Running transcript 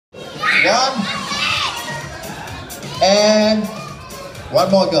One. And one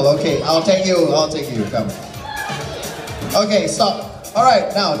more girl. Okay, I'll take you. Come. Okay, stop.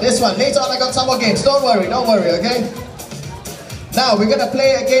 Alright, now this one. Later on I got some more games. Don't worry, okay? Now we're gonna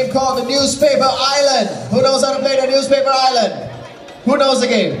play a game called the Newspaper Island. Who knows how to play the Newspaper Island? Who knows the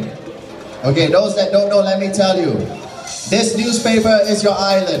game? Okay, those that don't know, let me tell you. This newspaper is your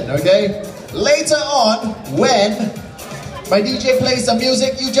island, okay? Later on, when my DJ plays the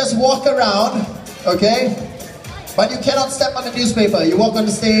music, you just walk around, okay? But you cannot step on the newspaper. You walk on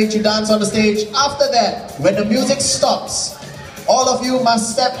the stage, you dance on the stage. After that, when the music stops, all of you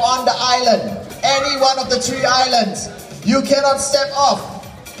must step on the island. Any one of the 3 islands. You cannot step off.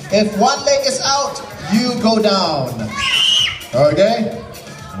 If one leg is out, you go down. Okay?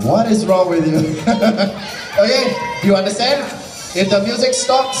 What is wrong with you? Okay? Do you understand? If the music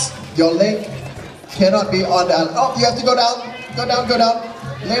stops, your leg cannot be on the island. Oh, you have to go down. Go down.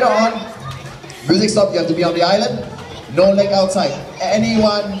 Later on, music stop, you have to be on the island. No leg outside.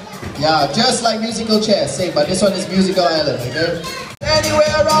 Anyone, yeah, just like musical chairs, same, but this one is musical island, okay? Anywhere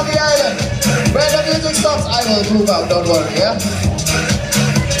around the island. When the music stops, I will move out, don't worry, yeah?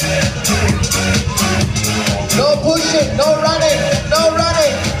 No pushing, no running.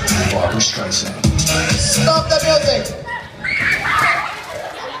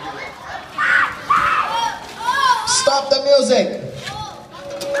 Stop the music.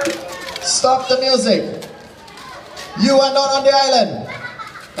 Stop the music. You are not on the island.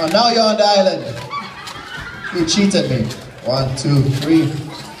 Oh, now you're on the island. You cheated me. 1, 2, 3.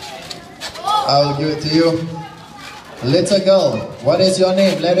 I will give it to you. Little girl, what is your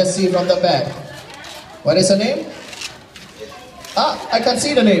name? Let us see from the back. What is her name? Ah, I can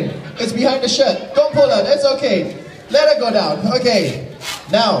see the name. It's behind the shirt. Don't pull her, it's okay. Let her go down. Okay.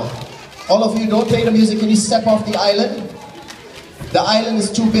 Now, all of you don't play the music. Can you step off the island? The island is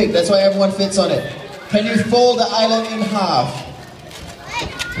too big, that's why everyone fits on it. Can you fold the island in half?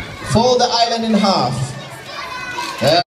 Fold the island in half. Yeah.